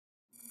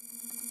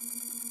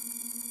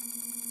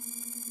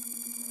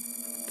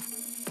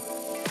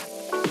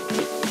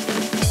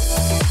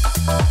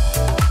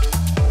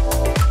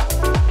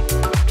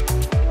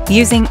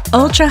using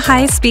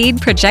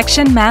ultra-high-speed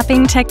projection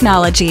mapping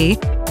technology.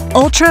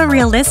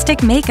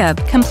 Ultra-realistic makeup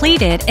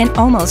completed in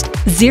almost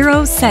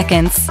 0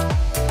 seconds.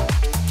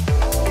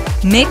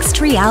 Mixed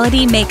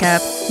reality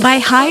makeup by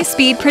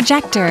high-speed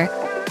projector.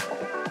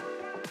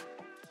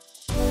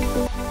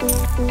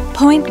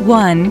 Point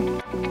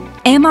 1.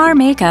 MR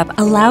makeup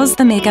allows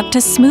the makeup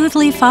to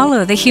smoothly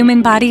follow the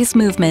human body's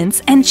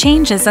movements and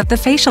changes of the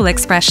facial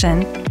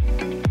expression.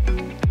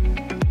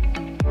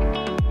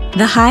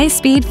 The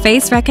high-speed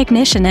face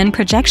recognition and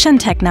projection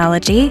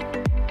technology,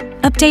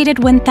 updated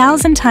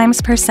 1,000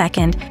 times per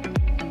second,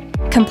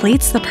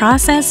 completes the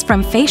process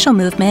from facial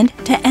movement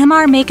to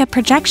MR makeup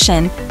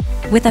projection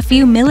with a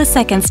few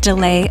milliseconds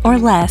delay or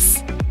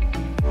less.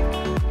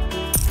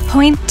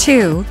 Point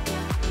 2.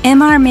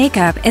 MR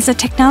makeup is a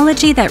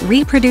technology that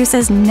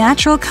reproduces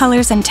natural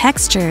colors and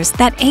textures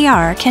that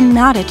AR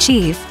cannot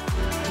achieve.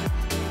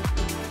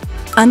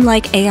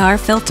 Unlike AR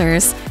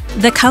filters,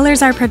 the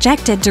colors are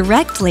projected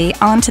directly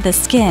onto the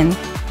skin,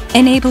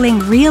 enabling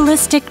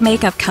realistic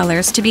makeup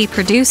colors to be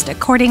produced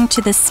according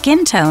to the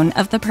skin tone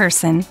of the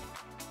person.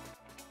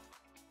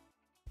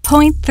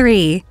 Point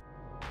 3.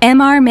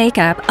 MR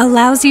makeup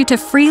allows you to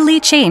freely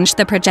change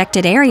the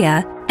projected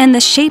area and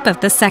the shape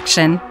of the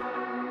section.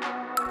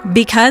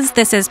 Because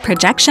this is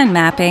projection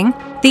mapping,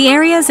 the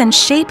areas and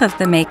shape of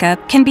the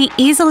makeup can be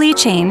easily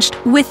changed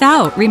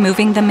without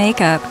removing the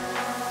makeup.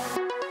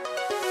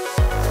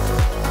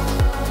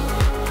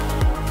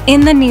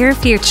 In the near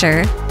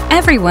future,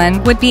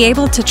 everyone would be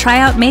able to try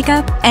out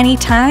makeup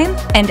anytime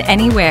and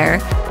anywhere.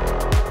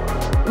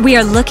 We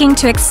are looking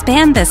to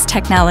expand this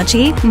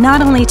technology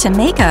not only to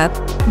makeup,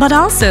 but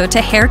also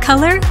to hair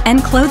color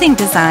and clothing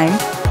design.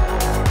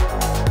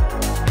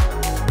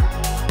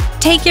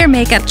 Take your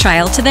makeup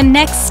trial to the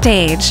next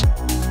stage.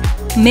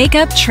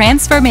 Makeup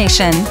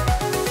transformation.